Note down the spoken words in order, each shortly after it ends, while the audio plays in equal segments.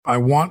I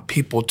want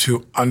people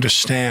to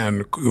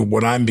understand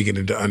what I'm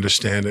beginning to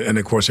understand. And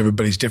of course,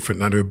 everybody's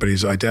different. Not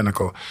everybody's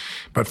identical.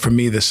 But for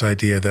me, this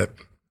idea that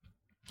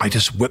I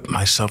just whip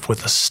myself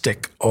with a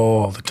stick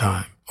all the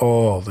time.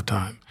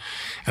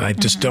 And I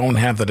just don't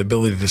have that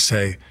ability to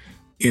say,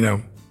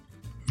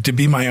 to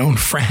be my own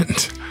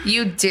friend.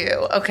 You do.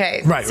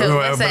 Okay. Right. So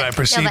but I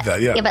perceive that.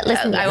 Yeah. Yeah, but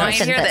listen. I want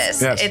you to hear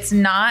this. Yes. It's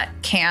not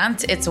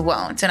can't, it's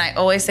won't. And I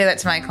always say that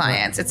to my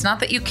clients. It's not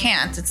that you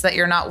can't, it's that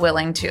you're not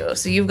willing to.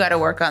 So you've got to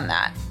work on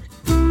that.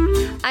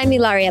 I'm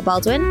Ilaria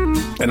Baldwin.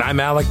 And I'm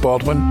Alec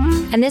Baldwin.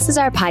 And this is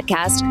our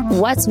podcast,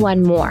 What's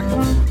One More?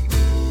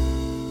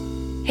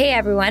 Hey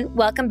everyone,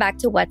 welcome back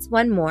to What's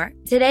One More.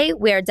 Today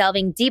we are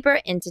delving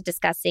deeper into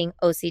discussing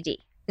OCD.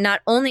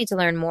 Not only to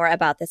learn more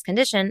about this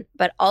condition,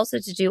 but also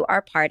to do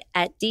our part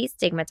at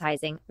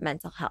destigmatizing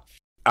mental health.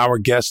 Our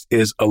guest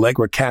is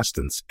Alegra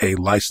Kastens, a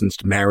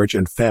licensed marriage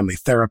and family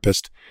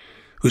therapist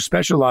who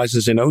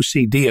specializes in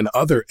OCD and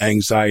other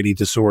anxiety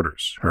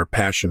disorders. Her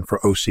passion for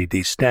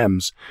OCD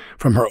stems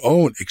from her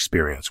own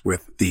experience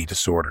with the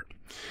disorder.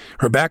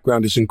 Her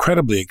background is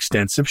incredibly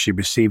extensive. She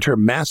received her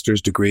master's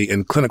degree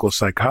in clinical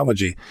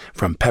psychology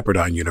from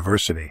Pepperdine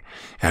University,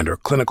 and her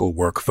clinical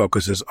work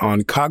focuses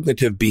on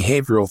cognitive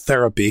behavioral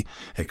therapy,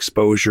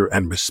 exposure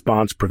and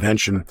response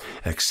prevention,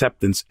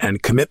 acceptance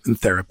and commitment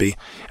therapy,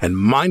 and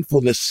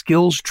mindfulness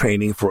skills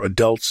training for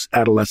adults,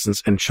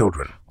 adolescents, and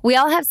children. We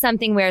all have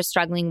something we're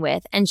struggling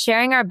with, and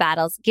sharing our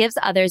battles gives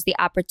others the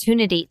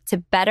opportunity to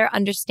better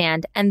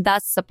understand and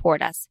thus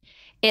support us.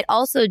 It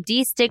also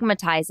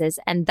destigmatizes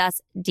and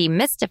thus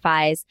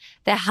demystifies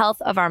the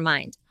health of our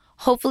mind,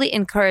 hopefully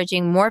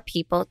encouraging more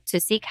people to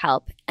seek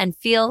help and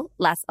feel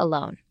less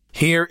alone.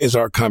 Here is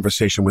our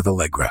conversation with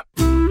Alegra.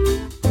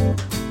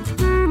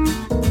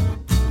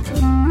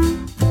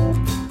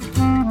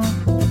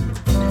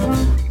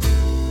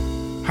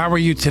 How are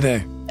you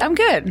today? I'm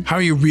good. How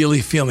are you really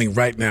feeling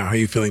right now? How are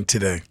you feeling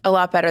today? A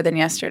lot better than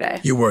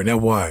yesterday. You were. Now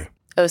why?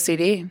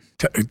 OCD.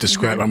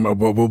 Describe.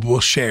 We'll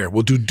share.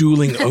 We'll do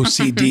dueling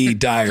OCD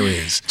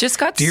diaries.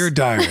 Dear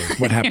Diary,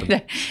 what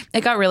happened?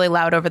 It got really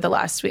loud over the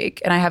last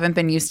week, and I haven't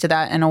been used to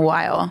that in a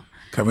while.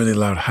 Got really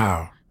loud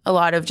how? A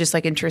lot of just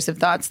like intrusive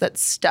thoughts that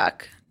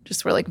stuck.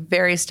 Just were like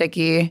very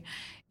sticky.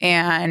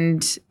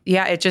 And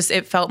yeah,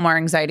 it felt more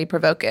anxiety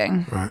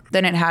provoking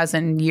than it has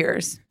in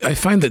years. I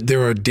find that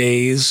there are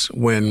days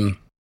when,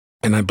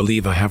 and I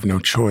believe I have no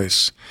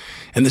choice,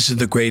 and this is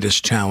the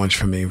greatest challenge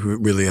for me,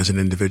 really, as an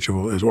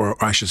individual,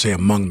 or I should say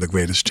among the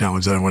greatest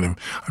challenges. I'm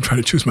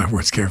trying to choose my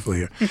words carefully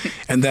here.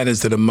 And that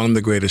is that among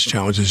the greatest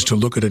challenges is to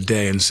look at a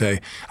day and say,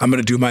 I'm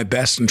going to do my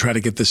best and try to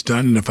get this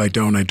done, and if I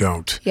don't, I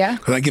don't. Yeah.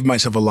 Because I give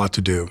myself a lot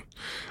to do.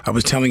 I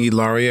was telling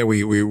Ilaria,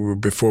 when we were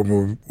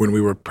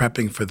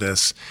prepping for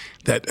this,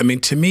 that,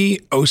 to me,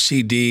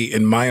 OCD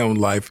in my own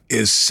life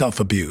is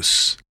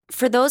self-abuse.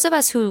 For those of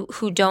us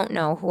who don't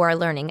know, who are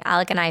learning,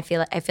 Alec and I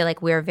feel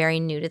like we're very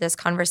new to this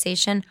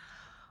conversation.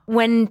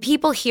 When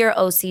people hear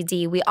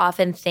OCD, we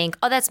often think,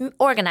 oh, that's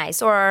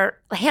organized or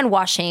hand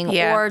washing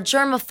or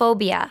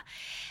germophobia.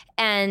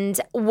 And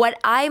what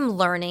I'm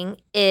learning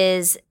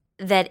is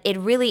that it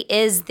really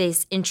is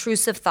these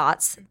intrusive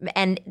thoughts,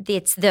 and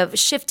it's the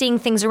shifting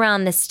things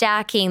around, the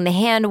stacking, the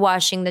hand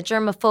washing, the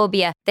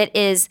germophobia that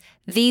is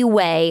the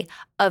way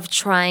of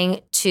trying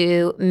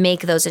to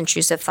make those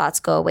intrusive thoughts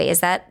go away. Is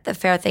that the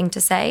fair thing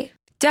to say?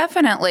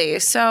 Definitely.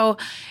 So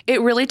it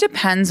really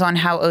depends on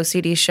how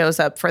OCD shows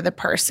up for the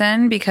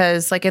person,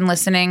 because like in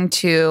listening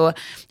to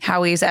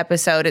Howie's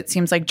episode, it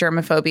seems like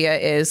germophobia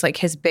is like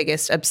his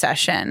biggest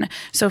obsession.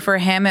 So for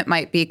him, it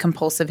might be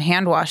compulsive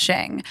hand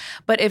washing.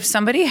 But if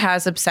somebody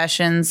has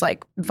obsessions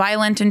like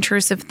violent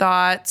intrusive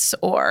thoughts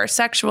or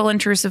sexual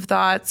intrusive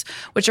thoughts,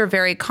 which are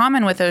very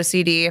common with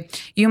OCD,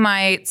 you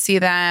might see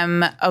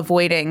them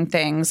avoiding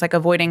things like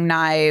avoiding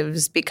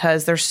knives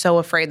because they're so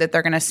afraid that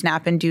they're going to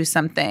snap and do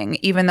something,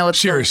 even though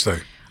it's Seriously.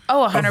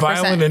 Oh, 100%. A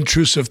violent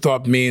intrusive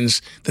thought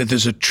means that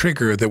there's a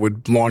trigger that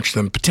would launch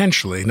them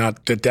potentially,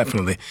 not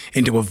definitely,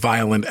 into a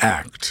violent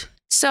act.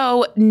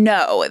 So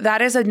no,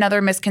 that is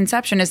another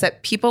misconception, is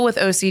that people with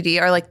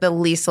OCD are like the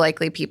least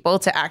likely people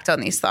to act on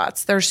these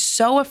thoughts. They're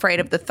so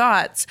afraid of the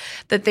thoughts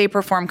that they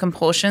perform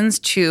compulsions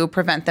to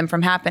prevent them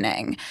from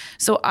happening.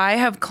 So I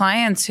have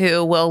clients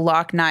who will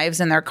lock knives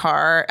in their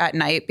car at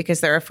night because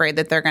they're afraid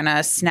that they're going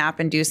to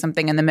snap and do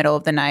something in the middle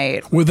of the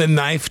night. With a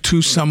knife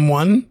to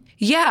someone?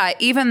 Yeah,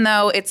 even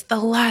though it's the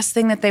last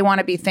thing that they want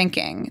to be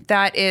thinking.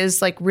 That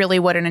is like really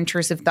what an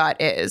intrusive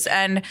thought is.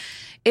 And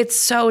it's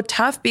so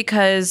tough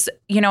because,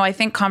 I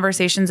think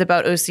conversations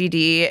about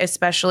OCD,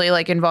 especially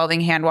like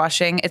involving hand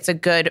washing, it's a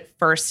good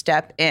first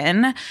step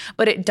in,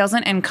 but it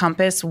doesn't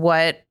encompass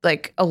what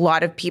like a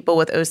lot of people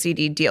with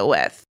OCD deal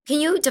with.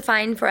 Can you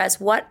define for us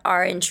what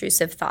are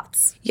intrusive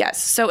thoughts?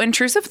 Yes. So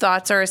intrusive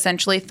thoughts are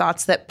essentially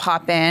thoughts that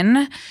pop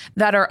in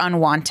that are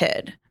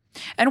unwanted.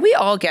 And we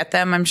all get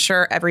them. I'm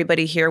sure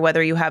everybody here,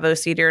 whether you have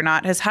OCD or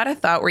not, has had a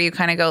thought where you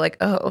kind of go like,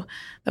 oh,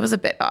 that was a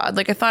bit odd.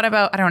 Like I thought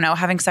about, I don't know,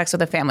 having sex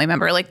with a family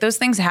member. Like those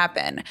things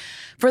happen.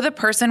 For the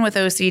person with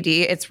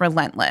OCD, it's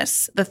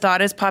relentless. The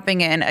thought is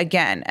popping in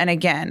again and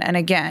again and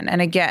again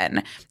and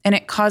again. And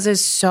it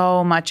causes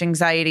so much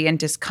anxiety and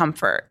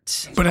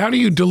discomfort. But how do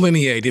you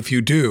delineate, if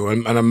you do,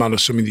 and I'm not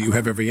assuming that you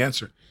have every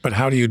answer, but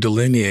how do you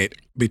delineate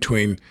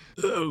between,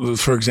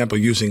 for example,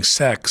 using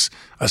sex,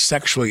 a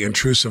sexually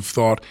intrusive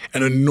thought,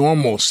 and a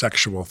normal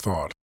sexual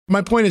thought?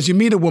 My point is, you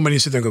meet a woman, you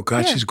sit there and go,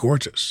 God, she's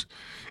gorgeous.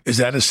 Is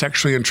that a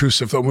sexually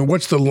intrusive thought? I mean,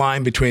 what's the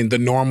line between the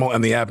normal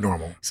and the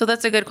abnormal? So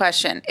that's a good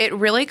question. It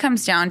really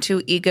comes down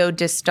to ego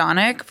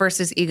dystonic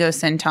versus ego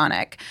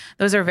syntonic.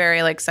 Those are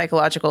very like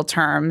psychological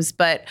terms,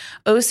 but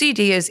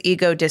OCD is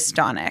ego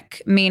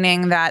dystonic,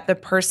 meaning that the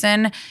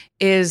person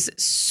is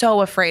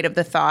so afraid of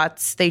the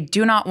thoughts. They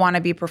do not want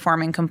to be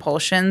performing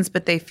compulsions,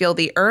 but they feel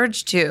the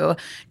urge to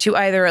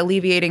either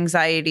alleviate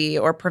anxiety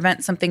or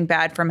prevent something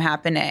bad from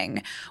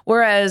happening.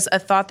 Whereas a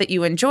thought that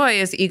you enjoy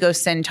is ego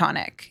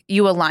syntonic.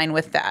 You align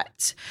with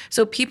that.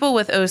 So people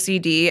with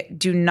OCD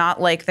do not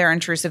like their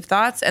intrusive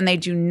thoughts, and they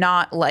do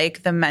not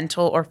like the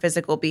mental or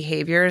physical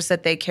behaviors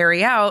that they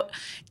carry out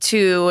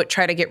to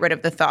try to get rid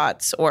of the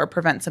thoughts or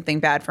prevent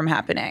something bad from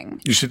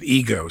happening. You said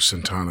ego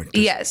syntonic.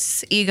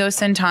 Yes, ego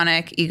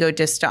syntonic, ego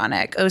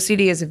dystonic.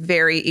 OCD is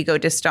very ego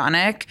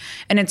dystonic,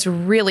 and it's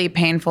really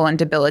painful and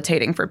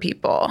debilitating for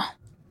people.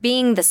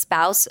 Being the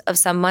spouse of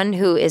someone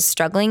who is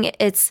struggling,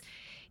 it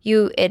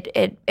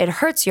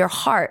hurts your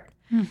heart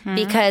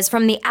because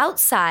from the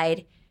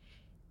outside,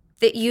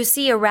 that you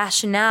see a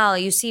rationale,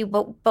 you see,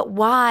 but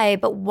why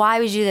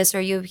would you do this?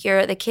 Or you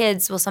hear the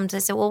kids will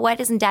sometimes say, well, why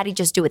doesn't daddy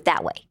just do it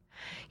that way?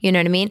 You know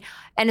what I mean?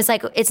 And it's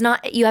like, it's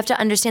not, you have to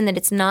understand that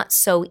it's not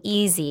so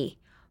easy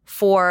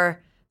for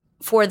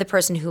the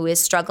person who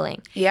is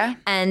struggling. Yeah.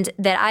 And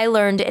that I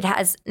learned it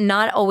has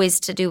not always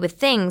to do with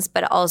things,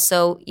 but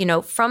also,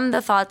 from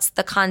the thoughts,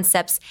 the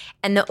concepts,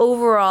 and the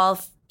overall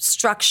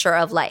structure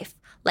of life,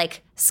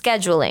 like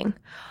scheduling,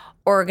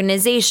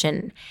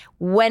 organization,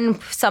 when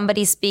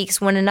somebody speaks,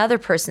 when another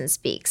person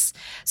speaks.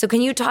 So can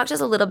you talk to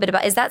us a little bit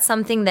about, is that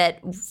something that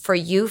for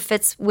you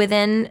fits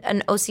within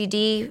an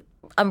OCD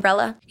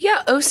umbrella?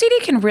 Yeah,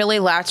 OCD can really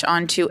latch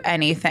onto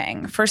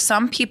anything. For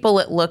some people,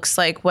 it looks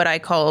like what I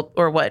call,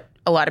 or what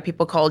a lot of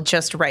people call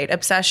just right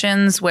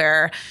obsessions,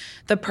 where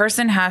the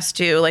person has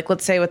to, like,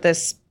 let's say with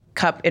this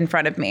cup in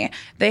front of me,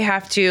 they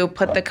have to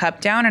put the cup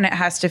down and it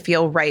has to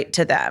feel right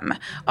to them.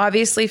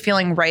 Obviously,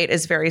 feeling right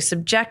is very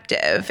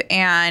subjective,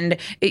 and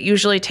it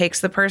usually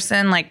takes the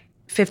person like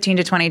 15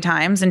 to 20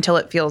 times until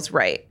it feels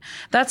right.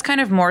 That's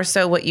kind of more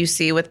so what you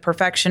see with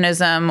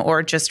perfectionism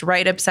or just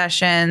right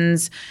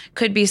obsessions.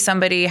 Could be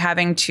somebody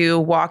having to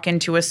walk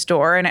into a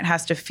store and it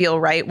has to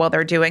feel right while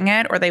they're doing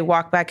it, or they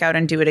walk back out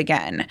and do it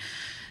again.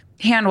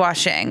 Hand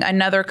washing,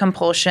 another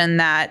compulsion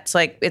that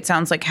it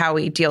sounds like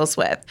Howie deals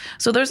with.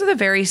 So those are the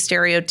very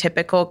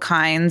stereotypical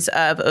kinds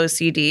of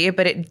OCD,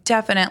 but it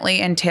definitely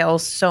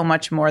entails so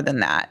much more than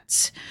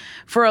that.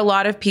 For a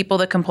lot of people,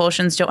 the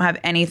compulsions don't have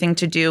anything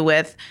to do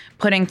with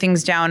putting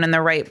things down in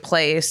the right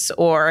place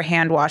or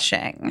hand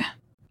washing.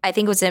 I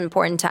think what's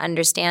important to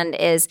understand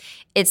is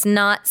it's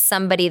not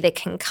somebody that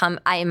can come,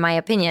 in my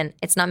opinion,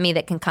 it's not me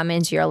that can come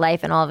into your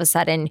life and all of a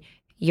sudden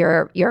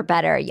you're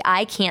better.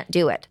 I can't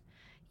do it.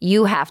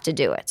 You have to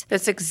do it.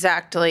 That's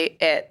exactly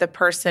it. The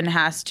person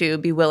has to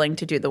be willing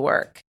to do the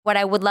work. What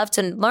I would love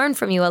to learn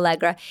from you,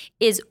 Alegra,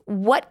 is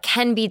what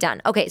can be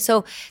done. Okay,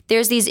 so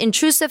there's these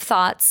intrusive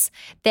thoughts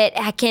that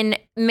can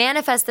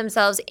manifest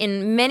themselves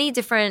in many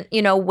different,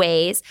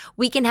 ways.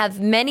 We can have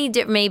many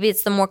maybe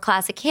it's the more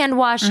classic hand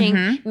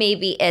washing,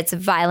 maybe it's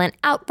violent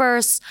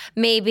outbursts,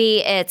 maybe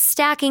it's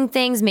stacking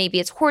things, maybe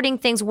it's hoarding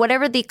things,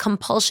 whatever the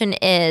compulsion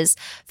is.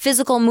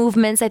 Physical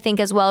movements, I think,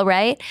 as well,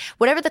 right?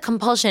 Whatever the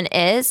compulsion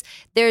is,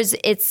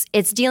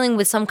 it's dealing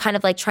with some kind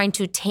of like trying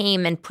to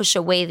tame and push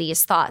away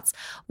these thoughts.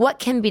 What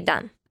can be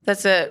done?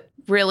 That's a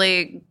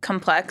really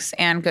complex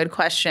and good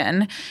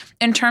question.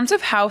 In terms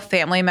of how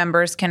family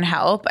members can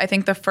help, I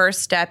think the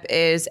first step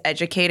is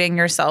educating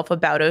yourself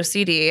about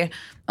OCD.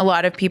 A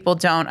lot of people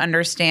don't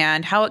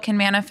understand how it can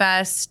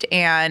manifest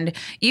and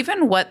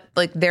even what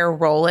their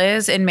role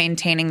is in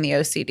maintaining the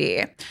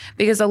OCD.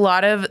 Because a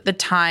lot of the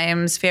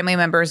times family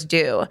members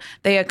do,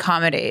 they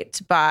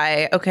accommodate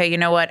by, okay, you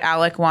know what,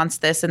 Alec wants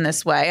this in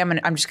this way.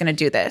 I'm just going to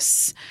do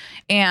this.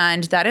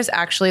 And that is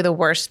actually the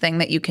worst thing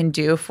that you can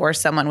do for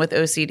someone with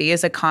OCD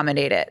is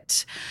accommodate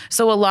it.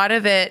 So a lot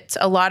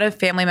of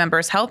family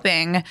members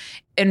helping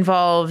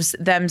involves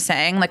them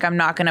saying, I'm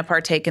not going to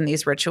partake in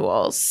these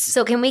rituals.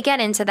 So can we get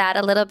into that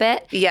a little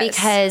bit? Yes.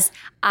 Because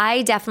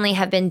I definitely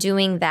have been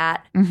doing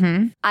that.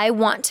 I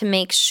want to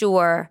make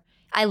sure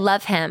I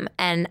love him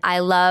and I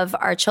love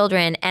our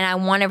children and I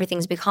want everything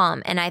to be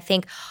calm. And I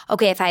think,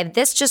 okay, if I have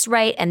this just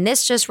right and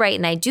this just right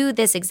and I do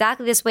this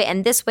exactly this way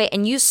and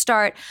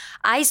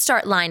I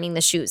start lining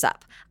the shoes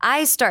up.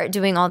 I start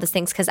doing all these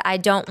things because I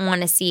don't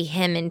want to see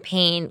him in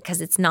pain because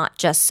it's not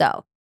just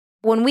so.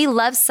 When we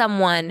love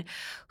someone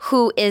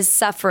who is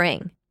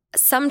suffering,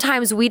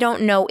 sometimes we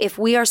don't know if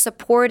we are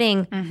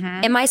supporting,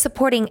 am I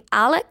supporting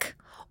Alec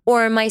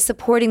or am I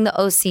supporting the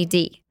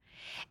OCD?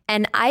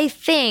 And I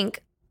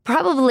think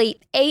probably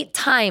 8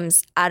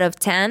 times out of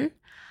 10,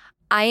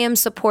 I am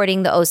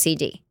supporting the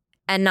OCD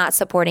and not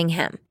supporting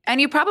him. And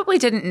you probably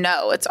didn't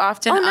know. It's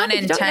often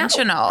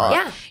unintentional.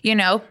 Yeah. You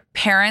know,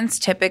 parents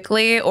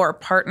typically or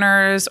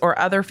partners or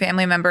other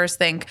family members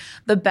think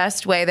the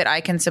best way that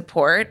I can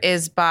support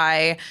is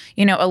by,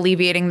 you know,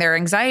 alleviating their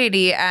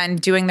anxiety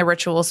and doing the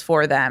rituals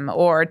for them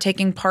or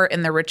taking part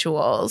in the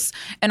rituals.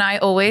 And I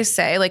always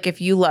say, like, if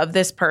you love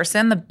this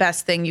person, the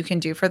best thing you can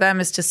do for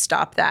them is to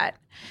stop that.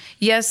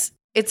 Yes,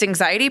 it's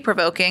anxiety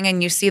provoking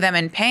and you see them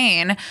in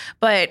pain,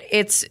 but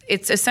it's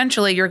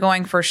essentially you're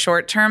going for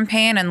short-term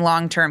pain and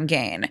long-term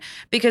gain.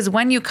 Because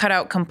when you cut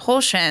out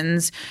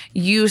compulsions,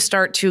 you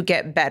start to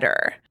get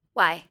better.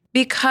 Why?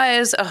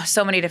 Because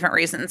so many different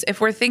reasons.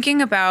 If we're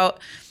thinking about,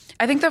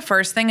 I think the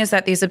first thing is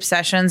that these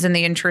obsessions and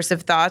the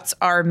intrusive thoughts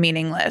are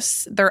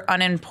meaningless. They're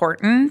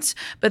unimportant,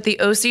 but the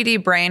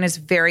OCD brain is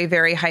very,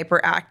 very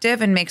hyperactive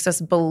and makes us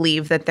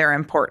believe that they're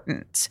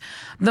important.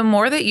 The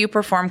more that you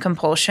perform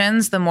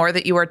compulsions, the more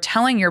that you are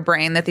telling your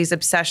brain that these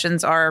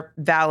obsessions are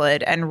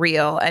valid and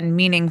real and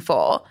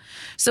meaningful.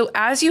 So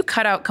as you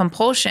cut out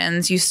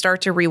compulsions, you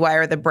start to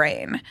rewire the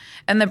brain.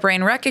 And the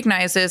brain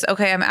recognizes,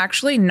 okay, I'm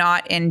actually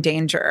not in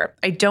danger.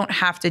 I don't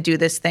have to do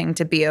this thing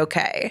to be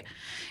okay.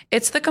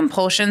 It's the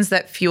compulsions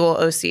that fuel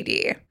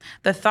OCD.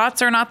 The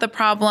thoughts are not the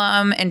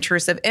problem.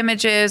 Intrusive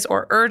images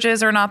or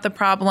urges are not the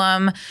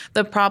problem.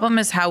 The problem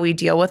is how we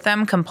deal with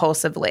them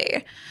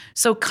compulsively.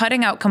 So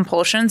cutting out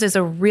compulsions is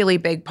a really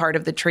big part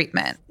of the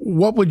treatment.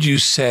 What would you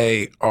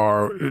say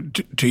are,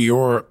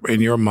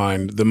 in your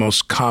mind, the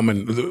most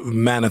common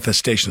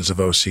manifestations of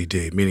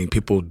OCD? Meaning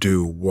people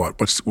do what?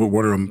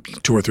 What are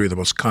 2 or 3 of the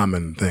most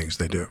common things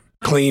they do?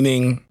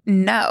 Cleaning?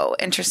 No,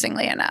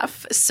 interestingly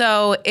enough.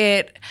 So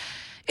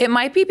it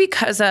might be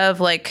because of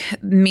like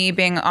me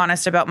being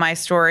honest about my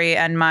story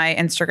and my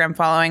Instagram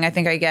following. I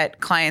think I get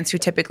clients who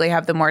typically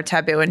have the more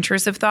taboo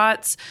intrusive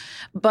thoughts,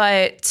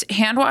 but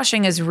hand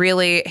washing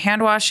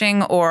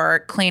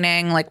or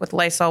cleaning, like with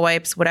Lysol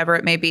wipes, whatever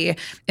it may be,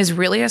 is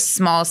really a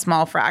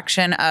small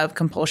fraction of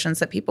compulsions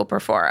that people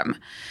perform.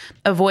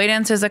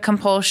 Avoidance is a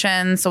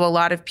compulsion. So a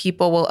lot of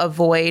people will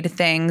avoid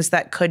things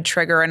that could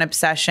trigger an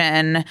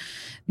obsession.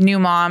 New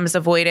moms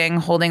avoiding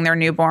holding their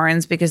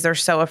newborns because they're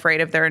so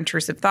afraid of their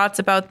intrusive thoughts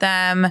about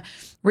them.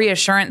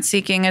 Reassurance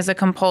seeking is a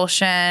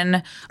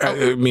compulsion.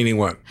 Meaning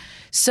what?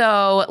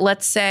 So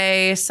let's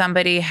say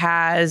somebody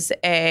has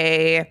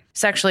a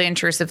sexually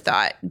intrusive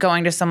thought,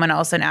 going to someone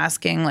else and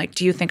asking, like,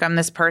 do you think I'm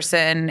this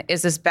person?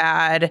 Is this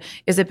bad?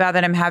 Is it bad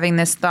that I'm having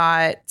this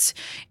thought?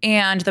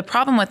 And the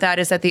problem with that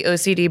is that the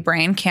OCD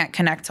brain can't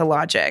connect to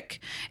logic.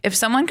 If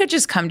someone could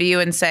just come to you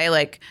and say,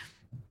 like,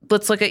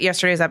 let's look at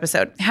yesterday's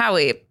episode.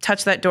 Howie,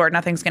 touch that door.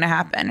 Nothing's going to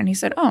happen. And he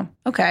said, oh,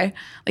 okay.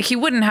 Like he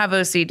wouldn't have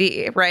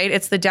OCD, right?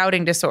 It's the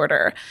doubting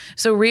disorder.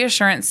 So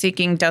reassurance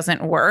seeking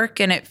doesn't work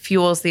and it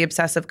fuels the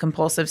obsessive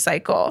compulsive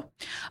cycle.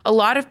 A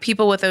lot of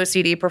people with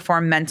OCD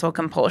perform mental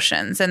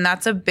compulsions, and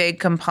that's a big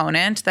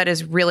component that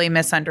is really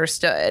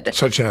misunderstood.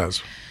 Such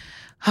as?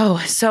 Oh,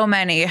 so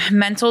many.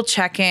 Mental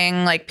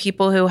checking, like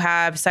people who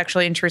have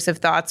sexually intrusive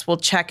thoughts will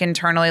check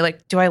internally,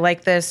 like, do I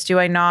like this? Do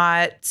I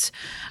not?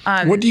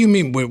 What do you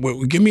mean?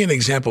 Give me an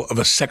example of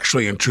a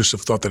sexually intrusive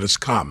thought that is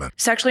common.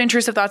 Sexually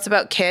intrusive thoughts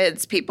about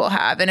kids people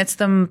have, and it's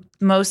the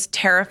most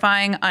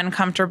terrifying,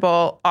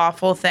 uncomfortable,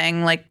 awful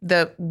thing, like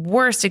the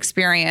worst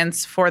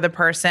experience for the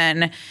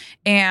person.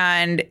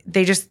 And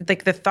they just,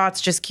 like the thoughts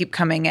just keep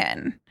coming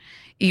in.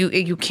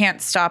 You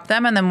can't stop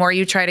them. And the more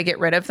you try to get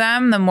rid of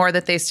them, the more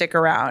that they stick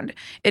around.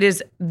 It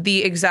is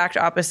the exact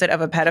opposite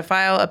of a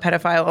pedophile. A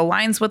pedophile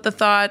aligns with the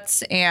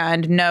thoughts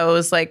and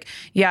knows like,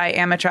 yeah, I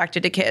am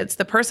attracted to kids.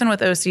 The person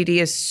with OCD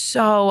is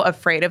so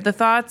afraid of the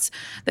thoughts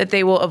that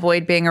they will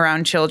avoid being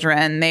around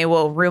children. They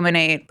will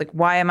ruminate, like,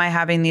 why am I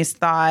having these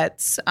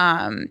thoughts?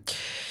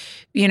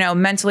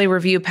 Mentally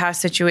review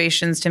past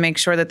situations to make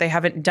sure that they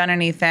haven't done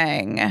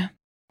anything.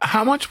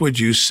 How much would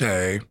you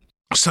say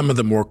some of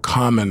the more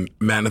common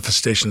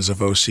manifestations of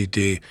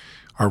OCD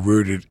are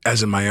rooted,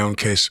 as in my own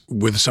case,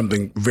 with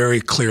something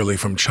very clearly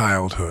from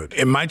childhood?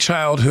 In my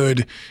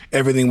childhood,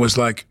 everything was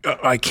like,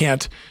 I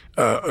can't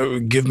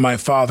give my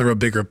father a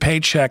bigger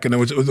paycheck. And it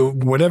was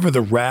whatever the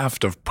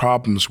raft of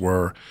problems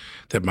were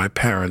that my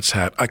parents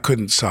had, I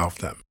couldn't solve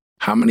them.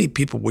 How many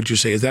people would you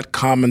say, is that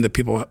common that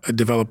people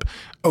develop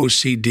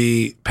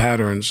OCD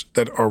patterns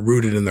that are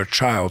rooted in their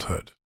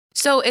childhood?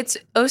 So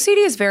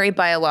OCD is very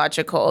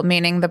biological,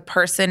 meaning the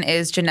person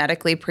is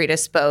genetically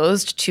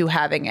predisposed to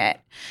having it.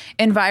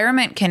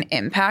 Environment can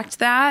impact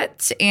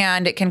that,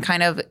 and it can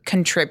kind of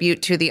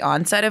contribute to the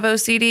onset of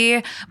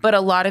OCD, but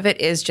a lot of it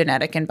is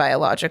genetic and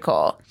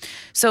biological.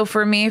 So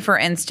for me, for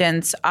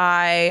instance,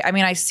 I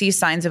see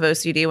signs of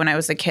OCD when I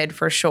was a kid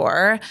for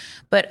sure,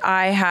 but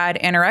I had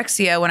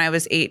anorexia when I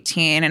was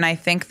 18, and I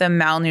think the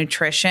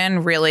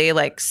malnutrition really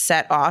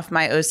set off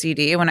my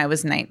OCD when I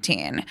was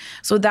 19.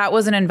 So that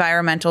was an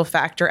environmental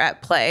factor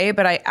at play,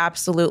 but I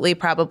absolutely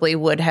probably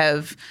would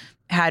have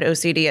had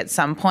OCD at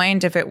some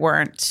point if it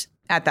weren't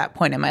at that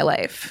point in my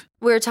life.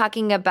 We're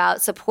talking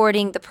about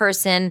supporting the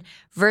person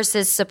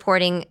versus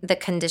supporting the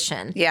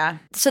condition. Yeah.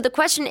 So the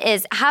question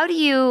is, how do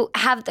you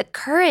have the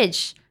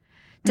courage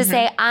to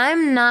say,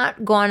 I'm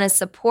not going to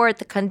support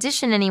the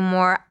condition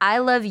anymore. I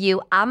love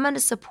you. I'm going to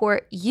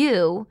support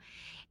you.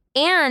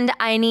 And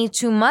I need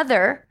to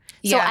mother.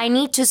 So I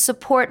need to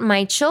support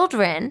my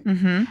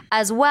children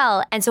as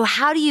well. And so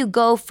how do you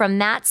go from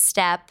that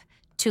step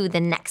to the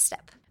next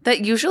step?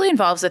 That usually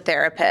involves a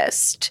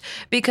therapist,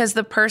 because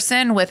the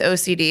person with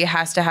OCD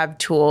has to have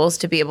tools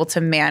to be able to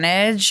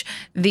manage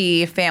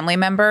the family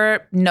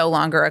member no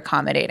longer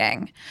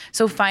accommodating.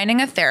 So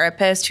finding a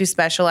therapist who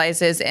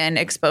specializes in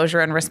exposure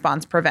and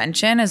response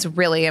prevention is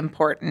really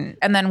important.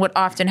 And then what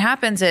often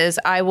happens is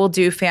I will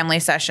do family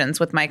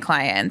sessions with my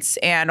clients,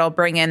 and I'll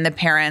bring in the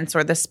parents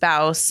or the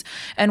spouse,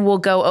 and we'll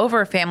go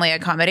over family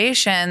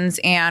accommodations,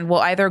 and we'll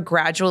either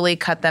gradually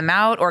cut them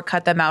out or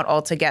cut them out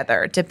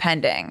altogether,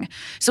 depending.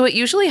 So it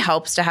usually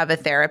helps to have a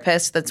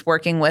therapist that's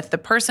working with the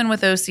person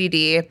with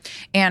OCD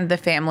and the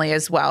family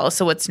as well,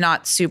 so it's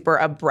not super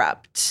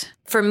abrupt.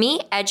 For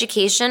me,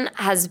 education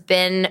has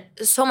been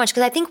so much,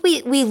 because I think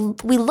we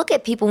look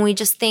at people and we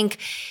just think,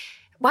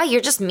 wow, you're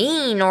just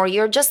mean, or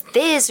you're just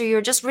this, or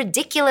you're just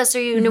ridiculous, or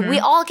we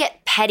all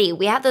get petty.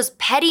 We have those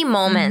petty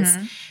moments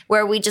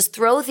where we just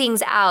throw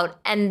things out,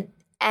 and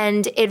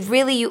it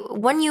really,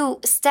 when you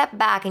step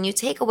back and you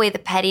take away the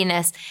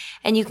pettiness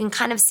and you can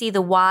kind of see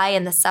the why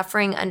and the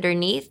suffering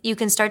underneath, you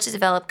can start to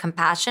develop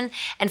compassion.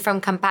 And from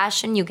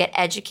compassion, you get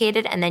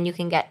educated, and then you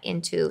can get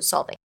into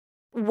solving.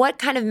 What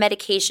kind of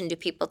medication do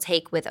people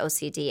take with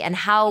OCD, and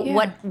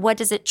what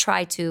does it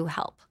try to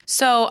help?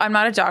 So I'm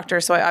not a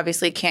doctor, so I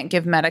obviously can't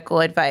give medical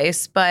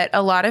advice, but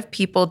a lot of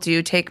people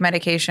do take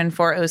medication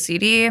for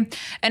OCD,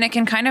 and it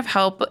can kind of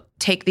help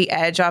take the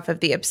edge off of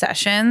the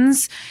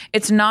obsessions.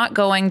 It's not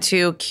going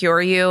to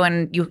cure you,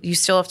 and you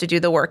still have to do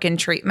the work in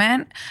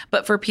treatment.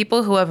 But for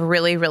people who have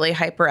really, really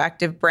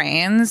hyperactive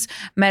brains,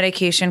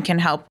 medication can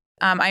help.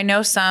 I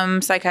know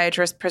some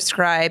psychiatrists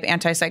prescribe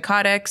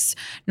antipsychotics,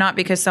 not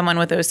because someone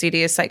with OCD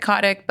is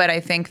psychotic, but I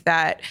think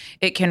that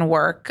it can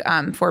work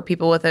for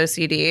people with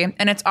OCD.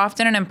 And it's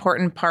often an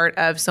important part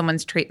of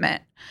someone's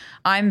treatment.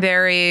 I'm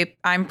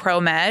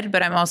pro-med,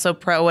 but I'm also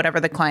pro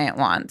whatever the client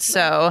wants.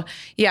 So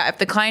yeah, if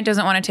the client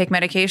doesn't want to take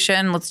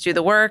medication, let's do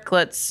the work.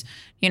 Let's,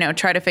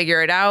 try to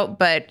figure it out.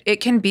 But it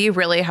can be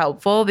really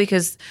helpful,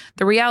 because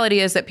the reality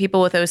is that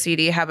people with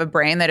OCD have a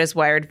brain that is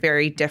wired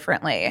very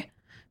differently.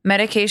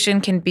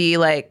 Medication can be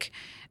like,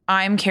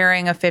 I'm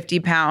carrying a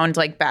 50-pound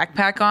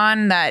backpack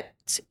on that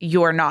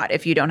you're not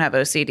if you don't have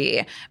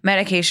OCD.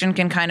 Medication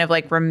can kind of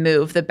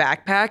remove the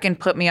backpack and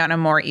put me on a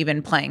more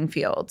even playing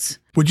field.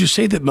 Would you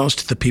say that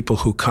most of the people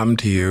who come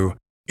to you,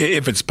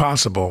 if it's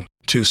possible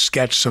to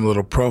sketch some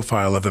little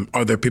profile of them,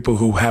 are there people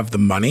who have the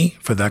money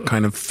for that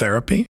kind of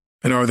therapy?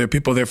 And are there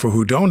people therefore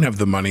who don't have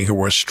the money,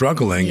 who are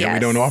struggling, and we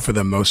don't offer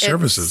them those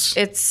services?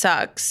 It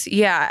sucks.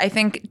 Yeah, I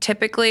think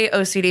typically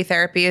OCD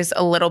therapy is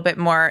a little bit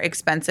more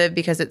expensive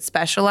because it's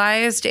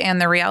specialized. And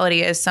the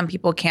reality is some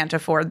people can't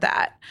afford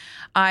that.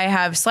 I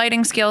have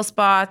sliding scale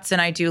spots,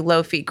 and I do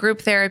low fee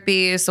group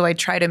therapy. So I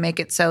try to make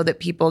it so that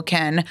people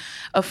can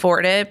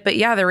afford it. But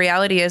yeah, the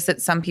reality is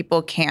that some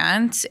people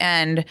can't.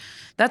 And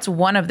that's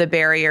one of the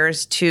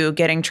barriers to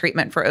getting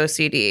treatment for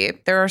OCD.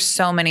 There are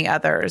so many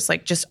others,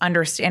 just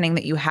understanding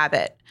that you have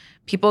it.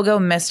 People go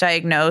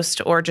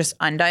misdiagnosed or just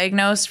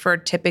undiagnosed for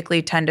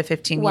typically 10 to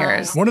 15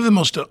 years. One of the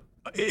most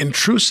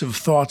intrusive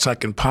thoughts I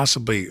can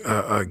possibly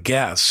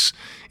guess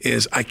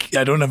is I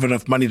don't have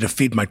enough money to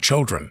feed my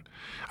children.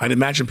 I'd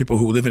imagine people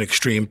who live in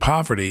extreme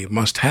poverty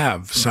must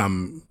have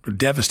some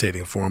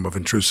devastating form of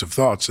intrusive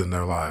thoughts in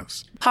their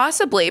lives.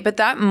 Possibly, but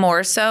that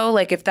more so,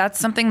 if that's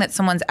something that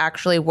someone's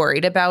actually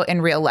worried about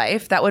in real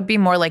life, that would be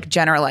more like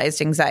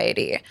generalized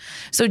anxiety.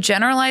 So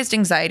generalized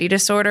anxiety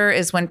disorder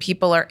is when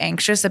people are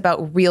anxious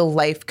about real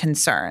life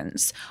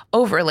concerns,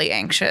 overly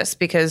anxious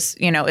because,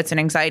 it's an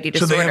anxiety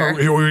disorder.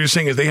 So what you're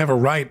saying is they have a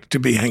right to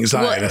be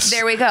anxietous. Well,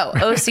 there we go.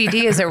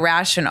 OCD is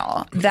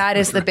irrational. That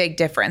is the big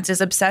difference, is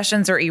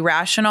obsessions are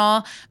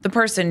irrational. The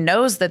person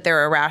knows that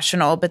they're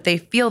irrational, but they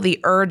feel the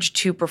urge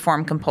to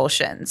perform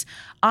compulsions.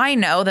 I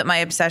know that my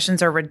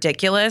obsessions are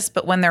ridiculous,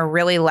 but when they're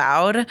really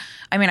loud,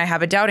 I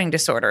have a doubting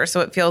disorder.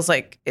 So it feels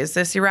like, is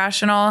this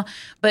irrational?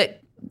 But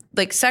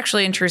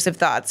sexually intrusive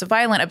thoughts,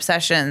 violent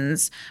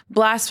obsessions,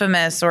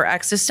 blasphemous or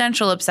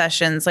existential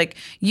obsessions,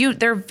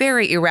 they're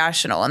very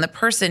irrational, and the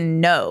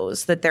person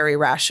knows that they're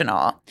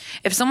irrational.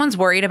 If someone's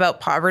worried about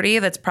poverty,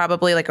 that's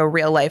probably a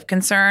real life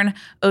concern.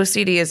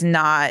 OCD is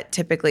not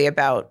typically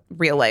about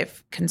real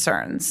life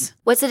concerns.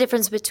 What's the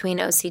difference between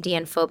OCD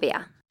and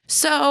phobia?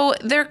 So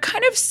they're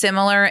kind of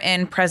similar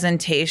in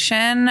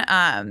presentation.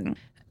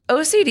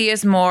 OCD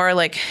is more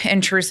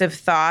intrusive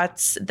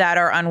thoughts that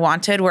are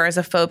unwanted, whereas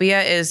a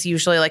phobia is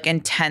usually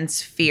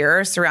intense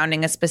fear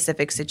surrounding a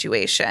specific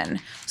situation.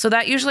 So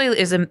that usually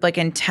is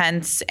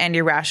intense and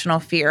irrational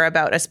fear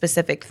about a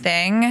specific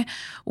thing,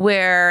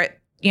 where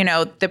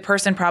the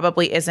person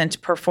probably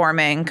isn't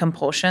performing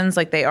compulsions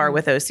like they are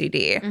with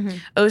OCD.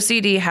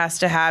 OCD has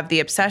to have the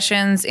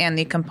obsessions and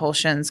the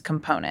compulsions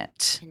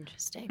component.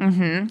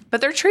 Interesting.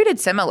 But they're treated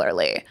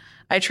similarly.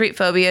 I treat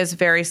phobias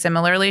very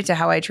similarly to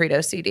how I treat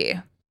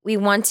OCD. We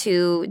want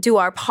to do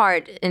our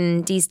part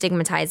in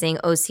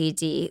destigmatizing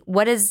OCD.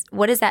 What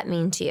does that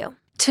mean to you?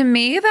 To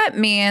me, that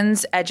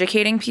means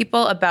educating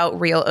people about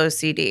real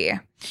OCD.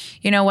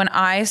 When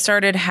I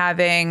started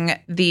having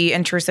the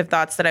intrusive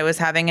thoughts that I was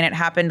having, and it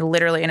happened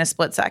literally in a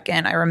split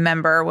second, I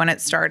remember when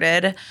it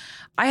started,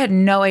 I had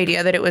no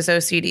idea that it was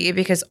OCD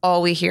because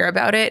all we hear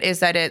about it is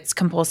that it's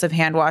compulsive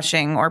hand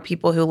washing or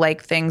people who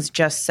like things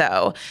just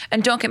so.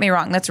 And don't get me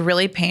wrong, that's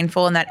really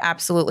painful and that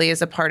absolutely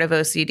is a part of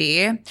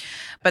OCD.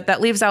 But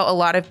that leaves out a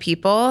lot of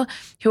people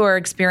who are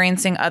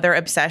experiencing other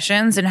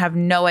obsessions and have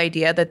no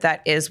idea that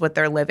that is what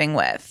they're living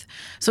with.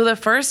 So the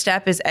first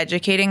step is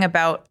educating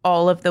about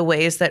all of the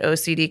ways that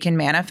OCD can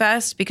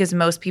manifest because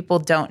most people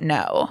don't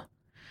know.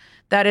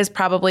 That is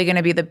probably going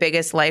to be the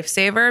biggest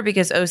lifesaver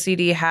because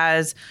OCD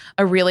has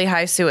a really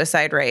high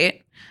suicide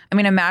rate. I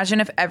mean,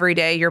 imagine if every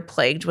day you're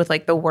plagued with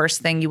like the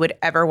worst thing you would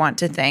ever want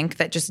to think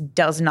that just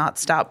does not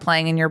stop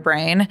playing in your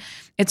brain.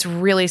 It's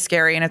really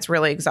scary and it's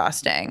really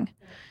exhausting.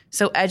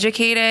 So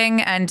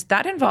educating, and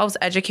that involves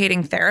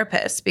educating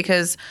therapists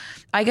because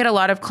I get a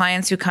lot of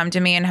clients who come to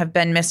me and have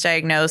been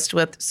misdiagnosed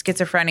with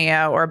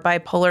schizophrenia or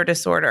bipolar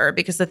disorder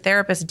because the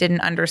therapist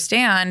didn't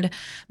understand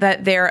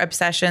that their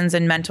obsessions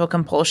and mental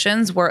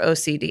compulsions were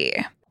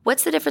OCD.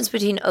 What's the difference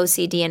between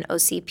OCD and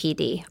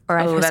OCPD?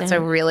 That's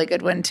a really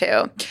good one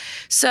too.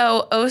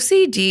 So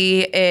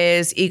OCD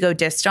is ego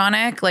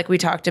dystonic, like we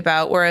talked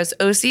about, whereas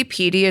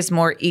OCPD is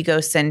more ego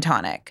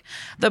syntonic.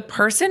 The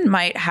person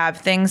might have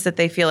things that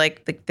they feel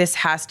like this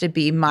has to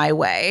be my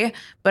way,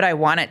 but I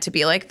want it to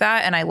be like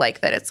that, and I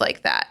like that it's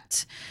like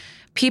that.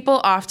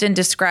 People often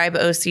describe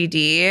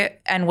OCD,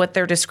 and what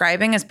they're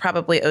describing is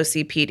probably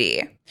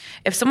OCPD.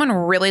 If someone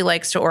really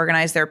likes to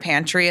organize their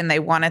pantry and they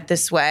want it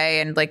this way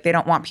and like they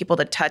don't want people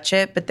to touch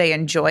it, but they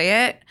enjoy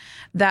it,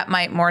 that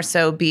might more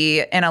so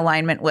be in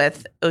alignment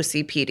with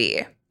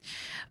OCPD.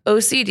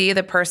 OCD,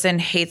 the person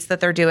hates that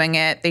they're doing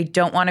it. They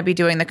don't want to be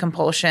doing the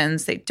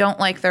compulsions. They don't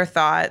like their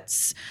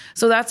thoughts.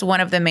 So that's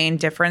one of the main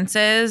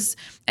differences.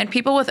 And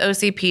people with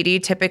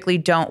OCPD typically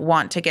don't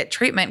want to get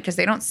treatment because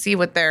they don't see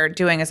what they're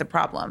doing as a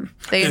problem.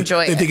 They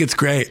enjoy it. They think it's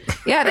great.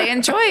 Yeah, they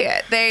enjoy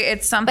it.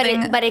 It's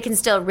something. But it can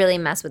still really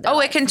mess with their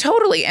life. It can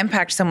totally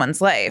impact someone's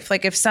life.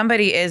 Like if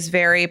somebody is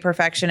very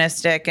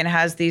perfectionistic and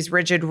has these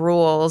rigid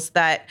rules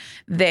that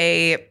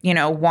they,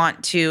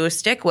 want to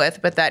stick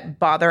with, but that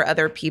bother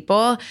other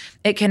people,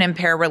 it can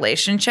impair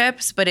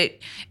relationships. But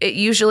it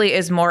usually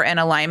is more in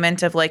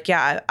alignment of like,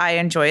 yeah, I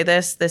enjoy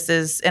this. This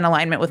is in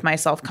alignment with my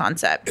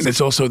self-concept. And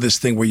it's also this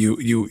thing where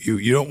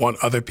you don't want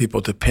other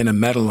people to pin a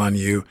medal on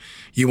you.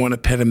 You want to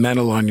pin a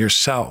medal on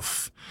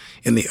yourself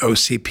in the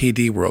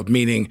OCPD world,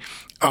 meaning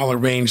I'll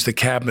arrange the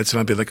cabinets and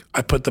I'll be like,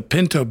 I put the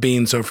pinto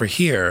beans over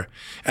here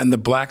and the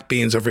black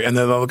beans over here. And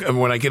then and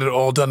when I get it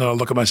all done, I'll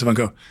look at myself and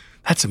go,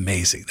 that's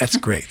amazing. That's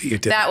great that you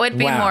did that. Would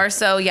be more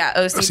so,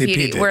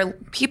 OCPD. Where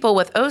people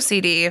with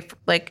OCD,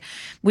 like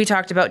we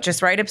talked about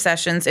just right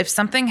obsessions, if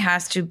something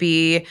has to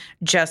be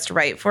just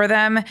right for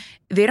them,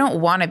 they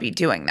don't want to be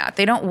doing that.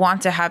 They don't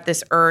want to have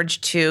this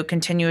urge to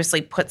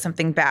continuously put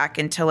something back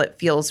until it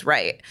feels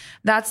right.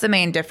 That's the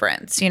main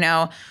difference.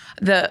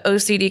 The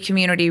OCD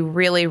community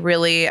really,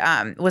 really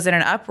was in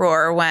an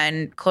uproar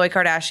when Khloe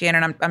Kardashian,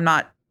 and I'm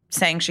not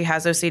saying she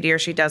has OCD or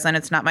she doesn't,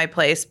 it's not my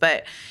place,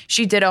 but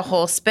she did a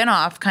whole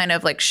spinoff kind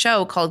of like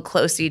show called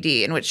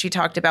CloCD in which she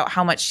talked about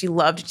how much she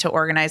loved to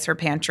organize her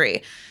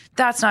pantry.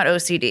 That's not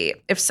OCD.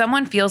 If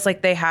someone feels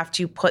like they have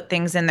to put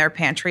things in their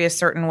pantry a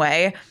certain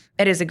way,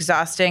 it is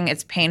exhausting,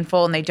 it's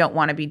painful, and they don't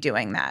want to be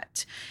doing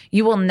that.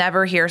 You will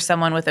never hear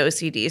someone with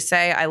OCD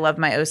say, I love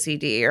my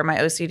OCD, or my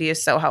OCD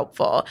is so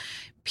helpful.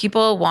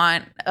 People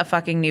want a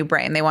fucking new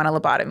brain. They want a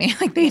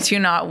lobotomy. Like they do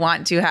not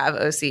want to have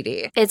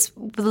OCD. It's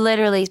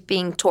literally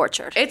being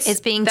tortured. It's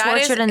being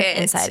tortured on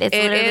the inside. It's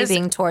literally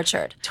being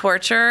tortured.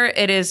 Torture.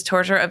 It is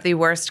torture of the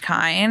worst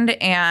kind.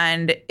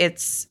 And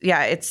it's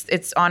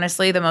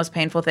honestly the most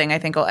painful thing I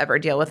think I'll ever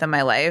deal with in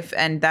my life.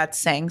 And that's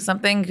saying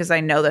something because I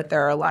know that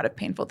there are a lot of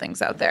painful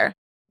things out there.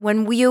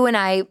 When you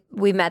and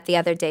we met the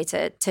other day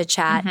to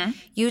chat,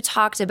 you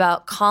talked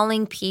about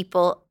calling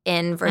people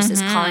in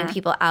versus calling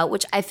people out,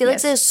 which I feel like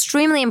is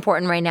extremely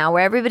important right now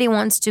where everybody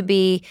wants to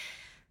be,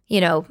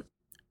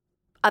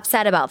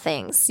 upset about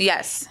things.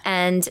 Yes.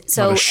 And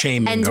so,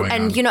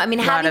 having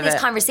these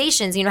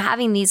conversations,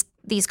 having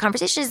these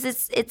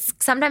conversations, it's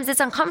sometimes it's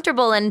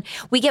uncomfortable and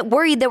we get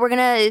worried that we're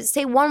going to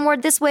say one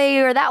word this way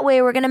or that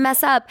way, we're going to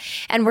mess up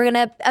and we're going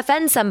to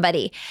offend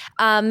somebody.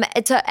 And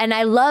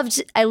I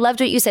loved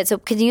what you said. So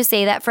can you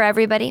say that for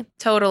everybody?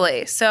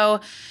 Totally.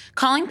 So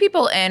calling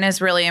people in is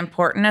really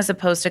important as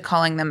opposed to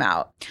calling them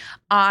out.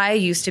 I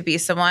used to be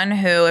someone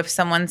who, if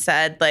someone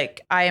said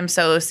like, I am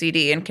so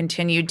OCD and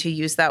continued to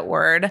use that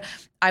word,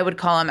 I would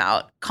call them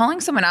out. Calling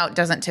someone out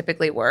doesn't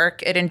typically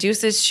work. It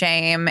induces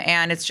shame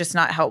and it's just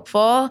not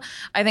helpful.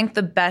 I think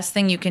the best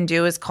thing you can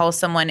do is call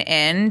someone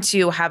in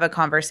to have a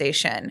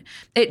conversation.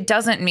 It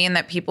doesn't mean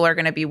that people are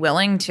going to be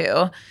willing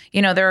to.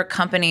 There are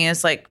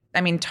companies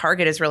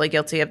Target is really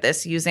guilty of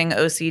this, using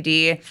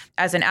OCD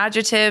as an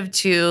adjective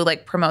to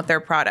promote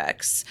their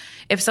products.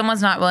 If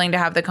someone's not willing to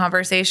have the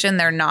conversation,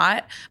 they're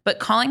not. But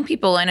calling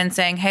people in and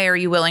saying, hey, are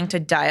you willing to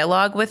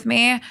dialogue with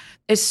me,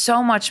 is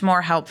so much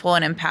more helpful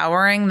and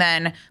empowering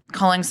than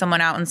calling someone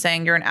out and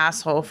saying you're an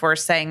asshole for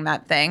saying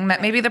that thing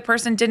that maybe the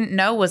person didn't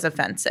know was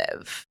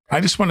offensive.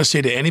 I just want to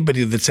say to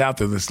anybody that's out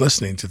there that's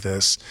listening to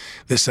this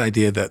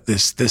idea that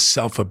this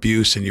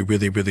self-abuse and you're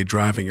really, really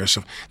driving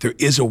yourself, there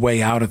is a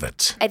way out of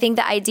it. I think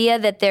the idea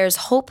that there's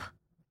hope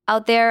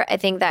out there, I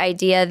think the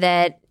idea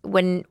that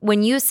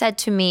when you said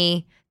to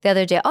me the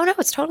other day, oh no,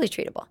 it's totally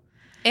treatable.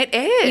 It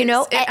is.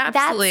 It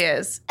absolutely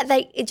is.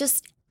 It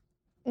just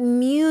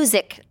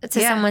music to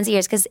someone's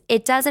ears, because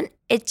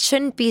it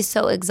shouldn't be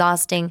so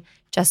exhausting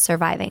just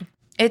surviving.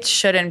 It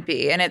shouldn't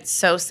be. And it's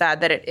so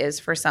sad that it is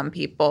for some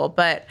people,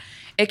 but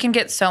it can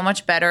get so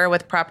much better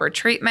with proper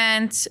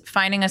treatment.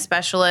 Finding a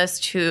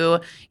specialist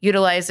who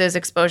utilizes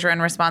exposure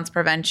and response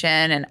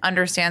prevention and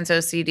understands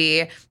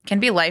OCD can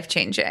be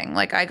life-changing.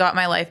 I got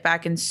my life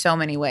back in so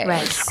many ways.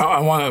 Right.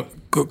 I want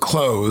to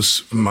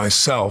close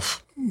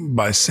myself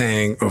by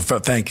saying,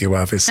 thank you,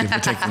 obviously, for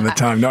taking the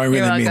time. No, I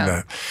really mean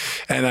that.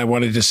 And I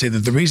wanted to say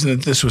that the reason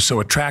that this was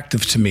so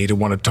attractive to me to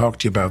want to talk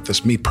to you about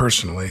this, me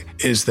personally,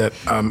 is that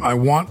I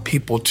want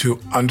people to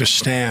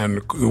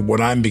understand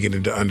what I'm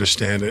beginning to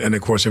understand. And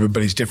of course,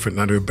 everybody's different,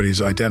 not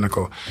everybody's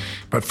identical.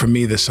 But for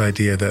me, this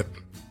idea that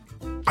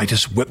I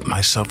just whip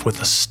myself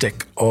with a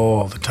stick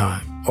all the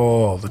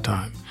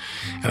time.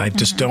 And I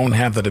just don't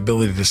have that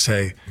ability to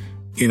say,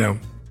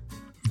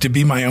 to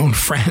be my own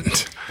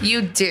friend.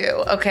 You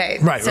do. Okay.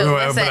 Right. So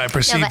but I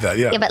perceive that.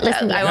 Yeah. Yeah, but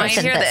listen. I want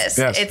you to hear this.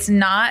 Yes. It's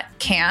not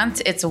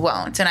can't, it's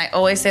won't. And I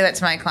always say that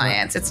to my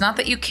clients. It's not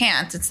that you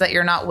can't, it's that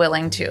you're not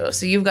willing to.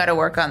 So you've got to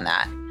work on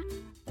that.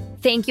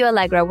 Thank you,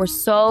 Alegra. We're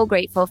so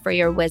grateful for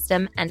your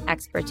wisdom and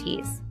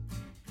expertise.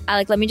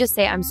 Alec, let me just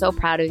say I'm so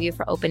proud of you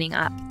for opening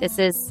up. This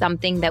is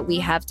something that we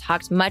have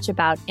talked much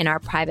about in our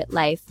private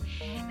life,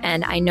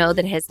 and I know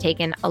that it has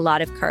taken a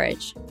lot of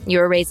courage. You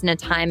were raised in a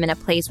time and a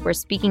place where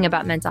speaking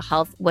about mental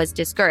health was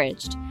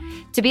discouraged.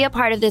 To be a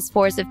part of this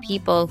force of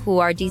people who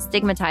are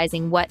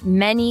destigmatizing what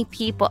many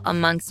people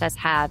amongst us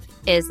have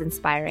is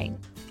inspiring.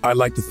 I'd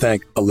like to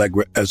thank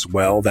Alegra as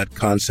well. That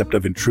concept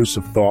of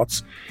intrusive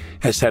thoughts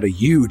has had a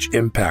huge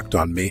impact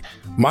on me.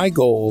 My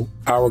goal,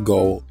 our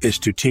goal, is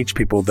to teach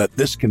people that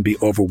this can be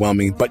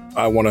overwhelming, but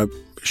I want to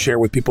share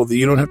with people that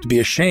you don't have to be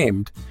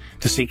ashamed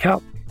to seek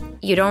help.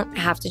 You don't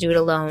have to do it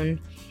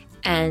alone,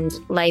 and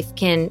life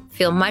can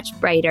feel much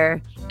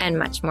brighter and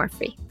much more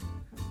free.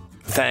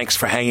 Thanks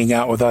for hanging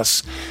out with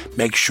us.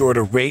 Make sure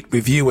to rate,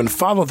 review, and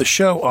follow the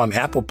show on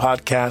Apple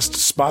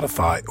Podcasts,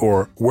 Spotify,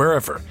 or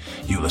wherever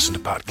you listen to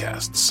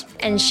podcasts.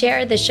 And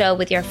share the show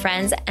with your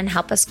friends and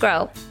help us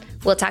grow.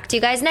 We'll talk to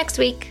you guys next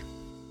week.